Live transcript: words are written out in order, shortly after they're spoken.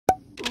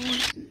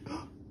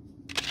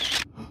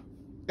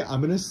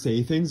I'm gonna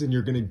say things and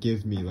you're gonna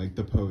give me like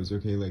the pose,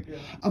 okay? Like,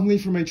 I'm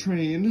late for my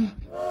train.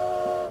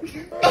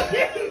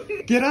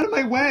 Get out of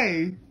my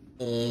way.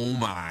 Oh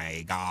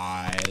my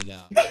god.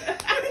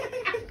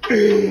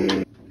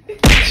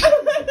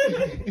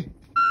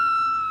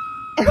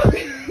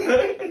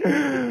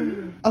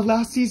 A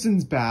last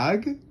season's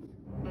bag?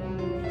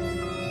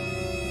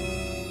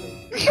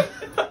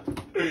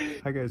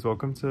 Hi guys,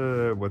 welcome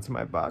to What's in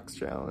My Box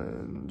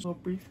challenge. Oh,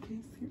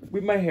 briefcase here.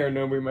 Wait, my hair,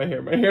 no, wait, my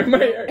hair.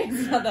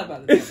 It's not that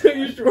bad. Are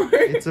you sure?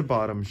 It's a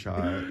bottom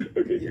shot.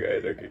 Okay,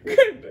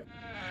 good.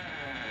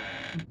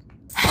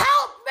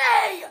 Help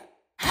me!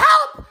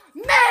 Help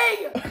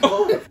me!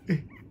 Oh.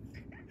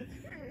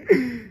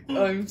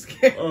 I'm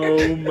scared.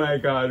 Oh my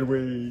god,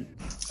 wait.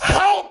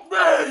 Help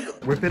me!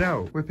 Whip it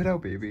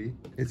out, baby.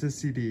 It's a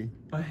CD.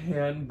 A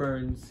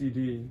hand-burned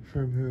CD.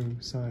 From who?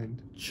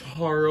 Signed?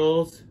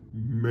 Charles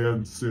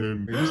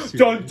Manson.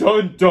 Dun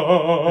dun dun!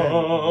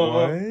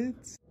 What?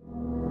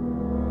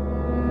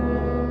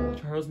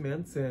 Charles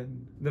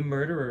Manson, the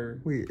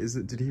murderer. Wait,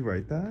 did he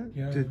write that?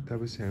 Yeah. That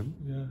was him?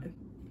 Yeah.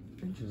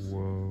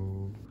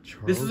 Whoa.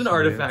 Charles This is an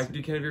artifact. Manson?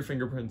 You can't have your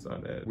fingerprints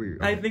on it. Wait,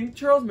 I think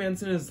Charles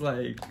Manson is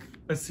like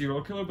a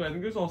serial killer, but I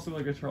think there's also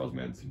like a Charles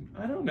Manson.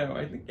 I don't know.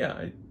 I think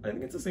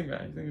it's the same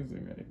guy. Fully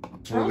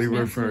Charles Manson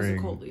referring. was a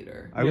cult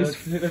leader. I was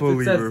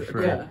fully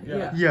referring.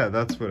 Yeah,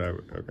 that's what I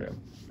would. Okay.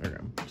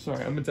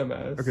 Sorry, I'm a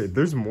dumbass. Okay,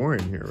 there's more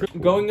in here.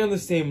 Going on the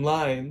same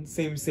line,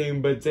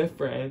 same but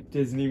different.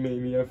 Disney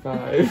Mania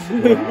 5.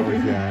 Wow,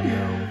 yeah,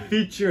 no.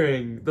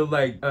 Featuring the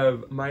like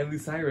of Miley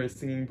Cyrus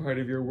singing Part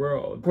of Your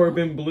World,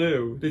 Corbin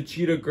Bleu, the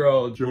Cheetah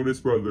Girl,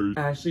 Jonas Brothers,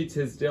 Ashley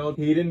Tisdale,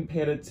 Hayden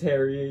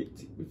Panettiere,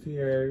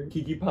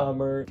 Kiki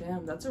Palmer.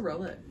 Damn, that's a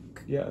relic.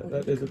 Yeah,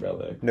 that is a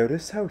relic.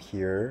 Notice how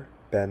here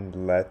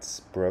Ben lets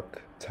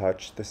Brooke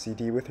touch the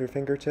CD with her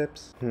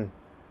fingertips?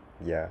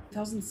 Yeah.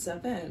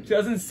 2007.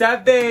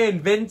 2007!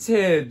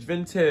 Vintage!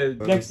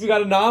 Next we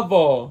got a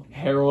novel.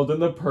 Harold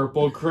and the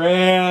Purple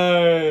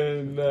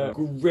Crayon.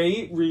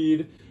 Great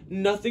read.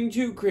 Nothing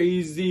too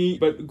crazy,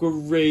 but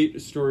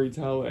great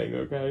storytelling,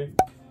 okay?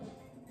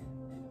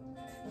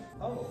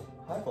 Oh,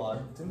 hi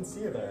vlog. Didn't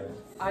see you there.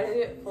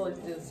 I fully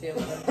didn't see it.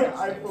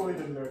 I fully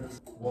didn't notice.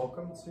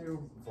 Welcome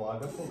to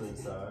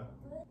Vlogapalooza.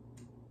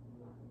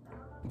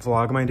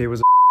 Vlog my day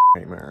was a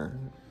nightmare.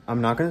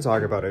 I'm not gonna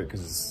talk about it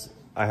because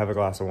I have a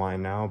glass of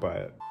wine now,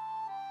 but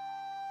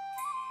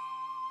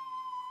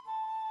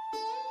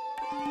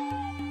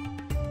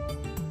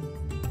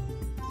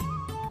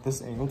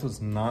this angle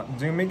does not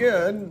do me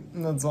good.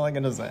 That's all I'm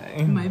gonna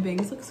say. My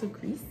bangs look so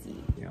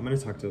greasy. Yeah, I'm gonna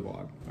talk to the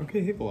vlog.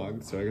 Okay, hey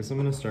vlog. So I guess I'm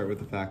gonna start with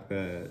the fact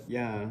that,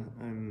 yeah,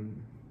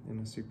 I'm in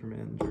a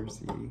Superman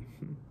jersey.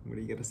 What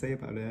do you gotta say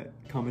about it?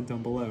 Comment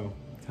down below.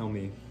 Tell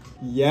me.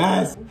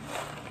 Yes!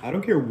 I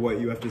don't care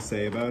what you have to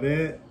say about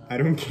it. I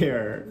don't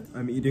care.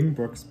 I'm eating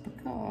Brooke's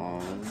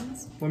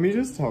pecans. Let me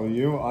just tell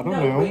you, I don't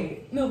know.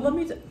 Wait. No, let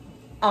me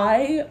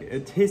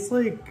It tastes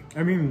like,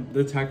 I mean,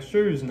 the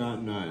texture is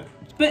not nut.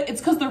 But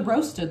it's because they're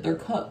roasted, they're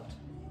cooked.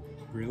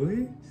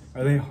 Really?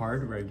 Are they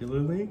hard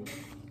regularly?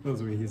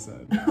 That's what he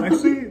said.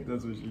 Actually,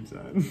 that's what she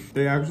said.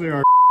 They actually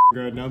are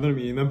good now that I'm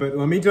eating them, but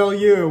let me tell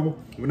you,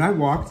 when I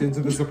walked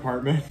into this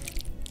apartment,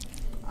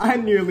 I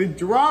nearly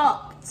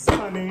dropped,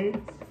 honey.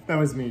 That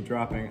was me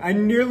dropping. I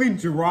nearly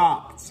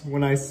dropped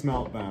when I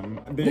smelled them.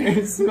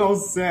 It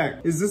smells sick.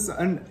 Is this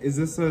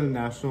a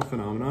national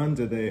phenomenon?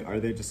 Are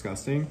they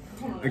disgusting?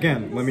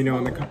 Again, let me know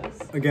in the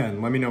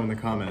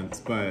comments.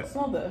 But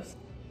Smell this.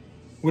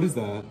 what is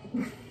that?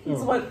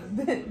 It's what.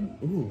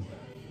 Ooh.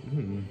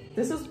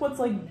 This is what's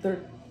like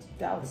they're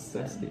doused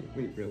in. Zesty.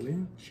 Wait,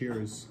 really?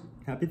 Cheers.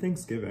 Happy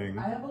Thanksgiving.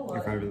 I have a lot.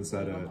 If I haven't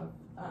said it.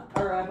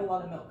 Or I have a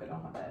lot of milk. I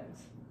don't have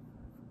eggs.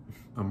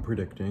 I'm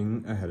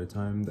predicting ahead of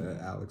time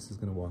that Alex is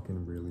gonna walk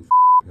in really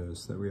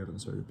pissed that we haven't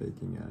started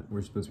baking yet.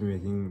 We're supposed to be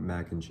making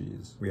mac and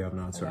cheese. We have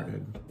not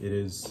started. Okay. It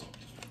is.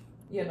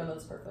 Yeah, no,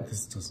 that's perfect.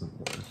 This doesn't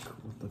work.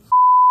 What the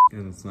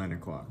And it's 9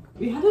 o'clock.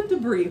 We had to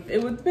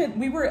debrief.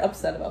 We were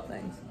upset about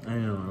things. I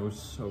know. I was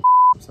so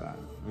upset.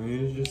 I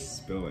need to just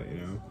spill it,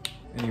 you know.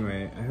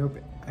 Anyway, I hope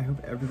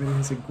everybody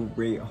has a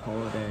great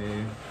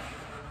holiday.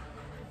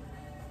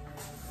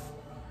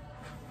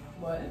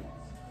 What?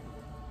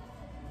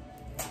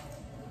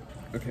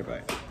 Okay,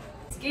 bye.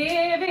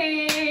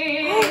 Thanksgiving!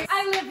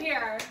 I live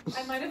here.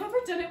 I might have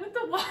overdone it with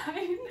the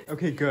wine.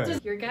 Okay,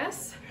 good. Your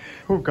guess?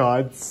 Oh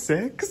God,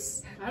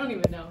 6? I don't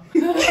even know.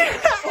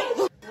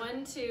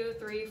 1, 2,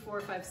 3,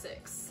 4, 5,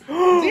 6.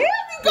 Damn, you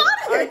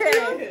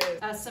got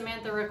it!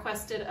 Samantha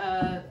requested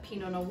a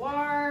Pinot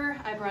Noir.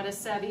 I brought a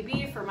Savvy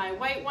B for my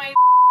white wine.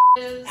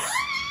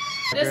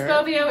 This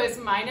Bovio is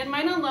mine and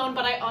mine alone,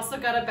 but I also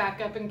got a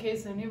backup in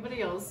case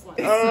anybody else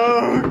wants.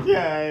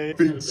 Okay.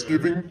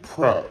 Thanksgiving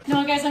prep.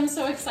 No, guys, I'm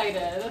so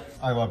excited.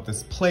 I love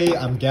this plate.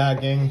 I'm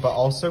gagging, but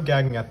also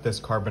gagging at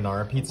this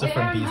carbonara pizza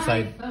from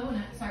B-Side. Oh,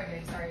 no,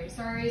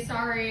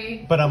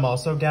 sorry. But I'm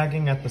also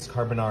gagging at this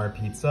carbonara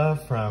pizza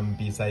from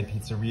B-Side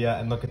Pizzeria,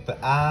 and look at the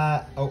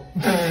oh.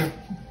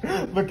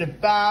 Look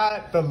at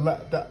that.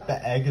 The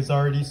egg is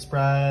already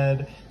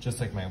spread, just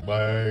like my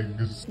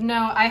legs.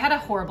 No, I had a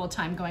horrible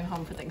time going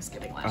home for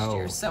Thanksgiving last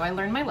year, Oh. so I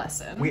learned my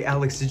lesson. Wait,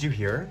 Alex, did you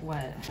hear?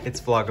 What?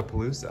 It's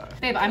Vlogapalooza.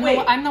 Babe,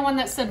 I'm the one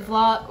that said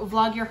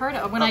vlog your heart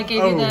out when I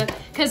gave you the,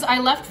 because I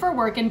left for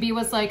work and B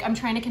was like, I'm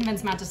trying to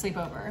convince Matt to sleep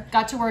over.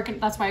 Got to work and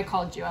that's why I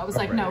called you. I was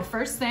like, right. no,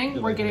 first thing,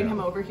 You're we're like, getting no. him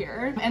over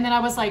here. And then I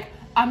was like,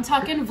 I'm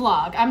talking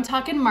vlog, I'm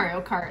talking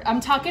Mario Kart, I'm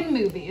talking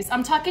movies,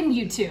 I'm talking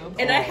YouTube.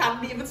 And I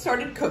haven't even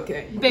started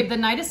cooking. Babe, the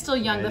night is still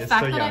young. The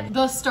fact that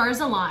the stars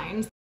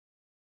aligned.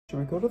 Should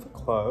we go to the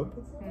club?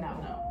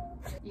 No.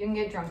 You can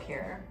get drunk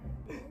here.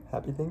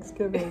 Happy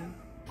Thanksgiving.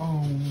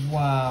 Oh,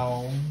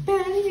 wow.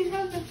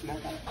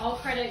 All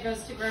credit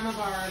goes to Grandma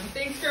Barb.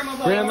 Thanks, Grandma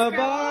Barb. Grandma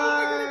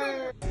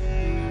Barb!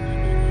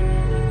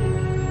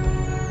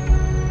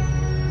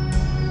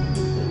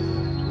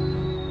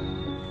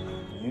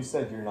 You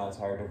said you're not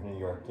tired of New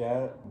York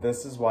yet.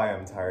 This is why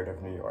I'm tired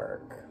of New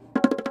York.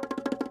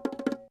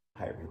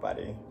 Hi,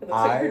 everybody. It looks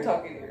like you're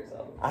talking to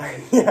yourself.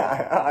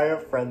 I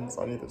have friends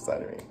on either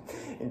side of me.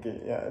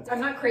 Okay, yeah. I'm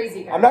not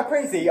crazy, guys. I'm not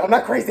crazy. I'm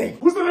not crazy.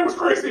 Who's the name was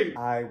crazy?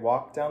 I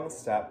walked down the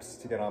steps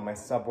to get on my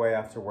subway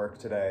after work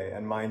today,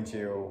 and mind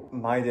you,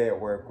 my day at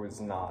work was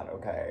not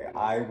okay.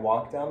 I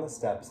walked down the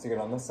steps to get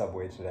on the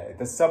subway today.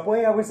 The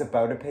subway I was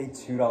about to pay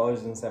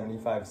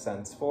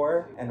 $2.75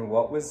 for, and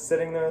what was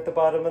sitting there at the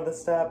bottom of the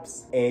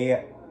steps?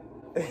 I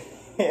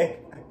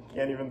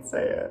can't even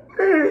say it.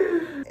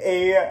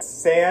 A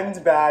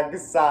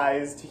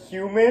sandbag-sized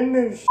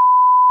human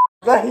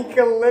like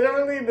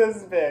literally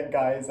this big,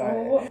 guys.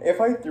 If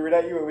I threw it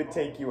at you, it would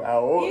take you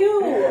out.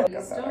 Ew!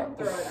 Please don't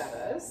throw it at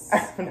us.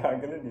 I'm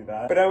not gonna do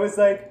that. But I was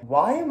like,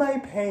 why am I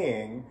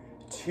paying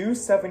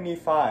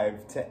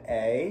 $2.75 to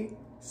A,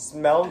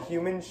 smell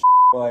human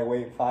while I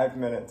wait 5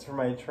 minutes for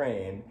my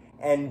train,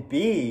 and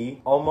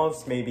B,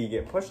 almost maybe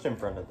get pushed in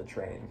front of the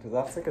train, because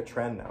that's like a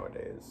trend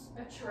nowadays.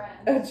 A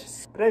trend.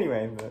 But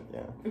anyway,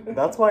 yeah.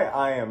 That's why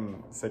I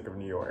am sick of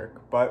New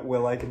York. But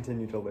will I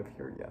continue to live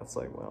here? Yes,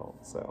 I will.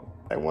 So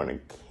I want to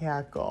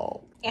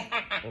cackle. Hey,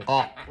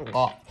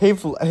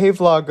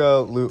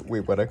 Vlogga,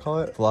 wait, what I call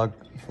it?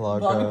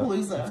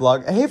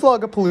 Vlogapalooza. Hey,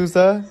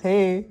 Vlogapalooza.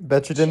 Hey,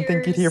 bet you didn't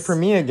think you'd hear from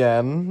me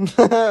again.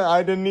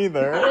 I didn't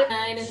either.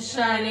 Knight in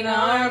shining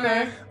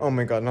armor. Oh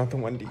my god, not the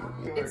one D.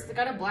 It's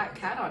got a black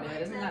cat on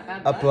it. Isn't that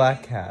bad? A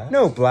black cat?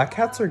 No, black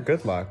cats are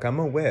good luck. I'm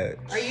a witch.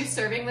 Are you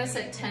serving this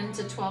at 10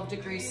 to 12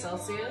 degrees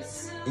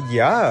Celsius?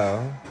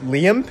 Yeah.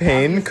 Liam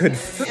Payne could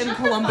In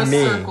Columbus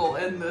me. Circle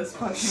in this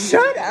fucking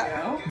Shut video.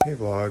 up! Hey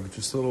vlog,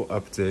 just a little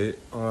update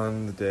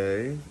on the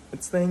day.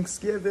 It's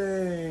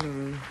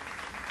Thanksgiving!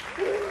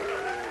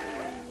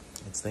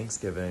 It's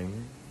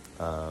Thanksgiving.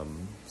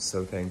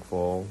 So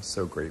thankful,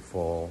 so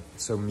grateful.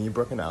 So me,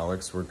 Brooke, and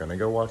Alex were gonna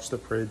go watch the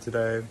parade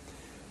today,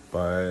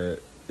 but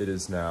it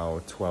is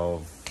now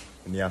 12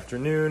 in the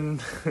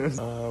afternoon.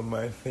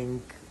 I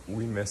think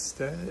we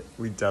missed it.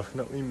 We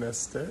definitely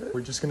missed it.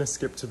 We're just gonna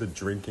skip to the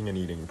drinking and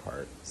eating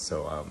part.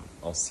 So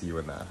I'll see you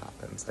when that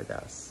happens, I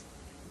guess.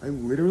 I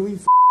literally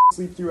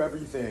sleep through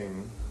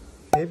everything.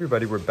 Hey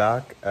everybody, we're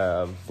back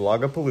at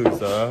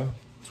Vlogapalooza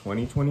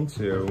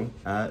 2022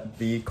 at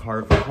the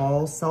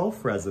Carvajal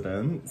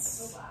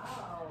Self-Residence.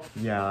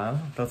 Yeah,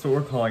 that's what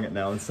we're calling it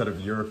now instead of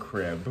your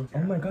crib. Oh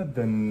my god,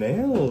 the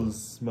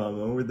nails,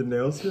 Mama. Were the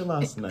nails here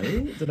last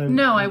night? Did I?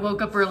 No, I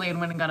woke up early and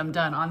went and got them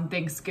done on Oh,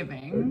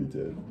 Thanksgiving.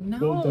 you did? No,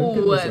 Well,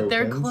 Dunkin' was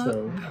they're open, closed.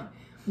 so-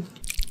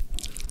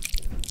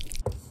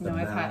 No,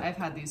 The I've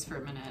had these for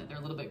a minute. They're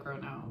a little bit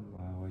grown out.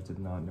 Wow, I did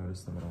not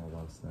notice them at all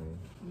last night.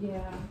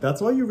 Yeah.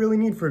 That's all you really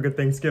need for a good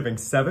Thanksgiving.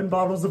 7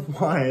 bottles of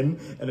wine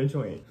and a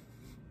joint.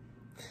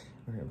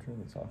 Okay, I'm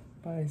turning this off.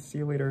 Bye, see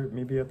you later,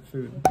 maybe at the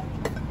food.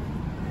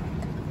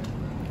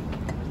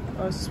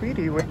 Oh,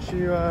 sweetie, what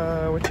you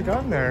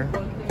got in there?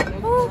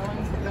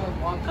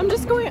 I'm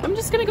just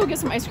gonna go get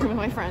some ice cream with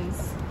my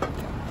friends.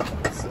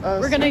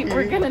 We're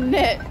Sweetie, gonna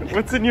knit.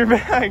 What's in your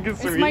bag,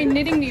 It's sweetie? my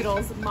knitting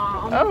needles,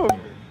 Mom. Oh.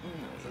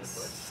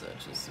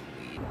 Such a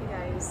sweet.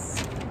 Hey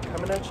guys,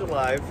 Coming at you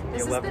live from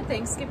this the is 11th. the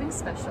Thanksgiving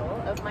special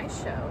of my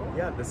show.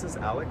 Yeah, this is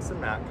Alex and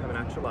Matt coming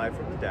at you live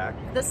from the deck.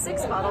 The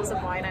 6 bottles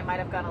of wine, I might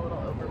have gone a little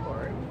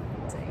overboard.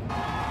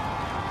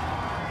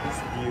 This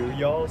view,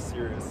 y'all,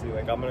 seriously,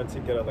 like I'm gonna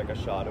get a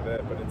shot of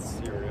it, but it's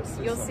serious.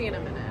 You'll see in a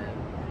minute.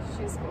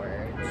 She's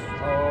gorgeous.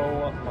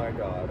 Oh my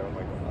god, oh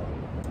my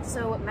god.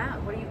 So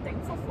Matt, what are you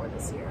thankful for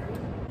this year?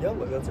 Yeah,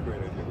 look, that's a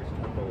great idea. We should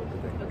talk about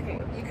everything. Okay,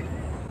 you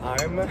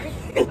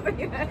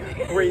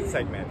can. Great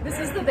segment. This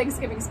is the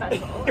Thanksgiving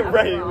special.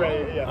 right, after all.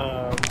 right,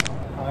 yeah.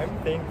 I'm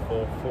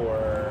thankful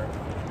for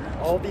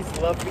all these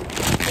lovely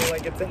people I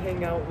get to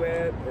hang out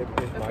with.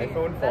 If my Okay,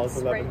 phone falls,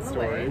 that's 11 right in the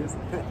way. stories.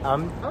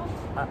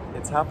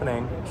 It's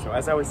happening. So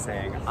as I was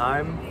saying,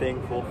 I'm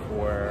thankful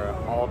for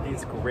all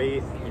these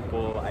great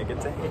people I get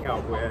to hang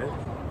out with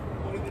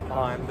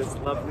on this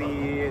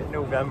lovely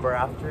November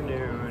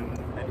afternoon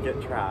and get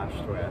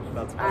trashed with.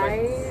 That's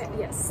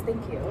Yes,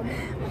 thank you.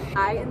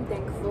 I am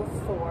thankful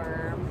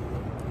for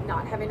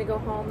not having to go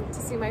home to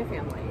see my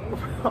family.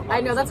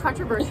 I know that's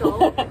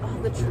controversial.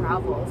 The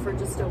travel for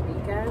just a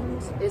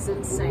weekend is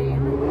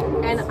insane.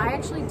 And I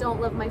actually don't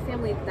love my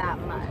family that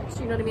much.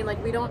 You know what I mean?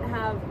 Like, we don't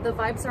have, the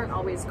vibes aren't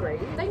always great.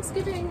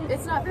 Thanksgiving,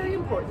 it's not very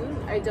important.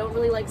 I don't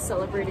really like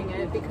celebrating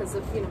it because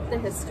of, you know, the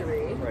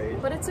history.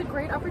 Right. But it's a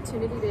great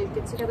opportunity to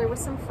get together with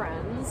some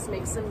friends,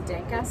 make some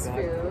dank-ass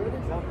food,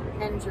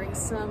 and drink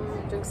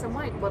some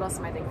wine. What else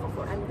am I thankful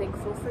for? I'm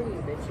thankful for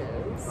you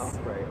bitches. Oh,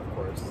 right, of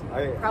course.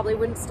 I Probably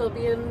wouldn't still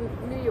be in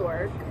New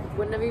York.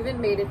 Wouldn't have even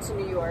made it to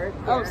New York.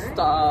 Oh, here.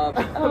 stop.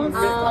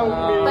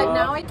 But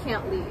now I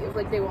can't leave.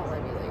 Like, they won't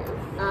let me leave.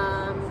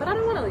 But I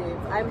don't want to leave.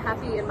 I'm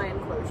happy in my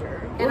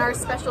enclosure. And our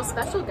special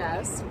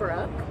guest,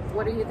 Brooke,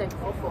 what are you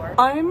thankful for?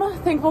 I'm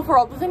thankful for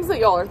all the things that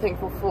y'all are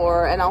thankful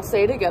for, and I'll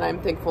say it again, I'm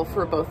thankful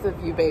for both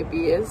of you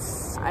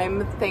babies.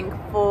 I'm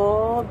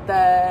thankful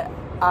that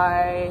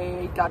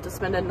I got to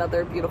spend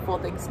another beautiful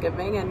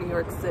Thanksgiving in New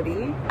York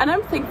City. And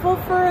I'm thankful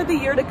for the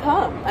year to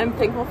come. I'm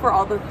thankful for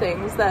all the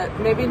things that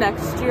maybe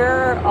next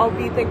year I'll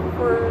be thankful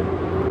for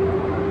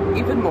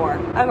even more.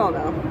 I don't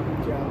know.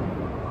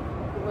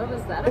 What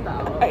was that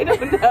about? I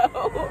don't know.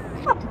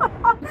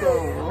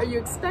 Are you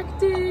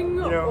expecting,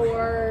 You know,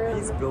 or?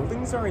 these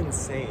buildings are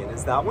insane.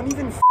 Is that one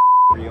even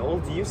real?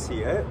 Do you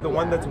see it? The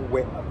one that's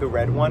the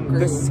red one?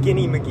 The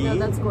skinny McGee? No,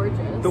 that's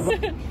gorgeous. The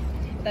one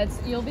That's,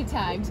 you'll be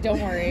tagged, don't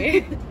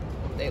worry.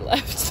 They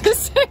left the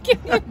second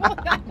you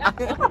walked out.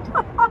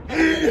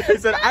 He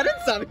said, I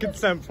didn't sign a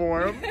consent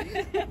form.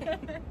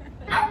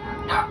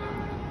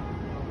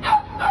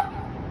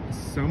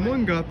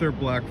 Someone got their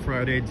Black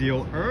Friday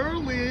deal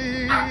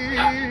early.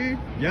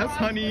 Yes,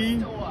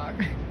 honey.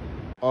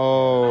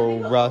 Oh,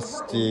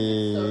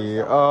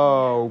 Rusty.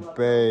 Oh,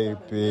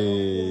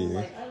 baby.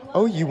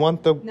 Oh, you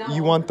want the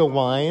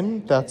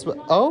wine? That's what.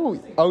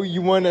 Oh,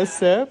 you want a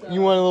sip?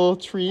 You want a little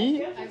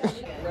treat?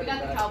 We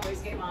got the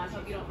Cowboys game on,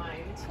 hope you don't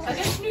mind.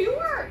 Against New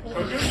York!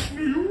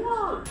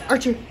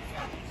 Archie.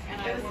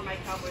 And I wore my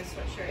Cowboys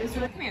sweatshirt.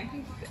 Come here.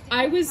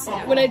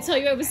 When I tell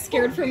you I was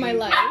scared for my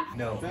life.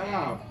 No.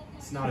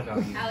 It's not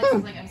about you. Alex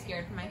was like, I'm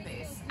scared for my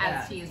face.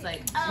 As he's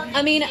like, oh,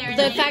 I mean,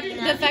 the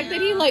fact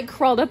that he like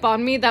crawled up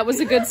on me, that was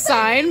a good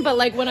sign, but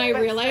like when I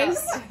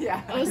realized,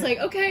 I was like,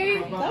 okay.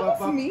 That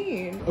was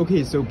mean.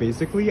 Okay, so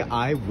basically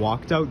I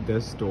walked out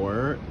this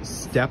door,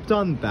 stepped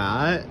on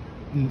that,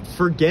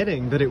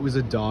 forgetting that it was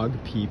a dog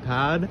pee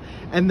pad,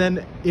 and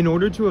then in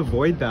order to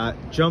avoid that,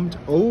 jumped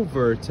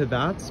over to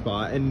that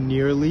spot and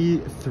nearly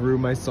threw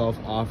myself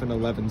off an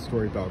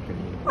 11-story balcony.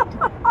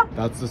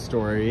 That's the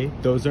story.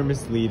 Those are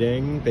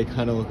misleading. They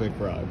kind of look like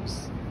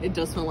rugs. It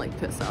does smell like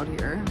piss out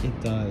here.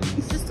 It does.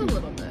 Just a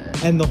little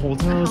bit. And the whole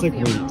time I was like,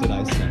 wait, did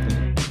I step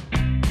in it?